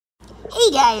Hey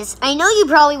guys, I know you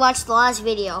probably watched the last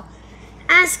video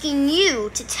asking you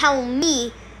to tell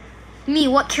me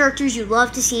what characters you'd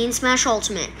love to see in Smash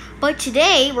Ultimate. But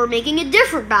today we're making a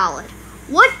different ballad.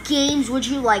 What games would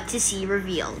you like to see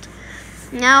revealed?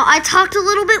 Now, I talked a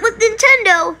little bit with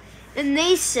Nintendo, and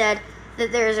they said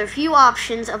that there's a few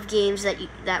options of games that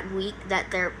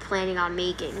they're planning on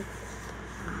making.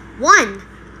 1,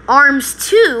 ARMS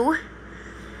 2.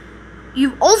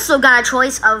 You've also got a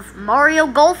choice of Mario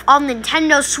Golf on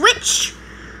Nintendo Switch.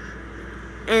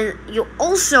 And you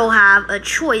also have a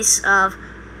choice of,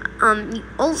 you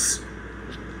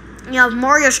have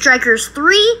Mario Strikers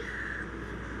 3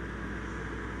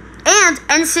 and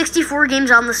N64 games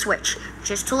on the Switch.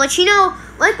 Just to let you know,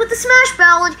 like with the Smash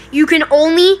Ballad, you can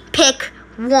only pick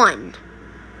one.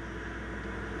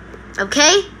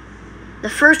 Okay? The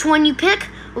first one you pick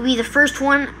will be the first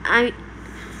one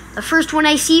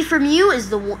I see from you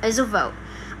is a vote.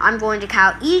 I'm going to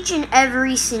count each and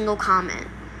every single comment.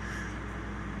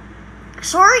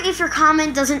 Sorry if your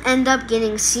comment doesn't end up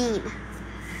getting seen.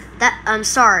 I'm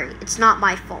sorry. It's not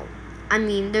my fault. I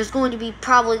mean, there's going to be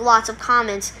probably lots of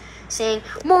comments saying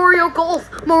Mario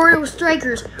Golf, Mario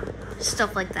Strikers,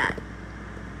 stuff like that.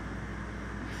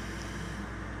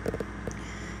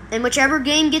 And whichever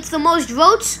game gets the most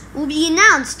votes will be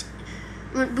announced.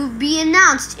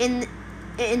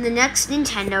 In the next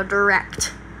Nintendo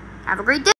Direct. Have a great day.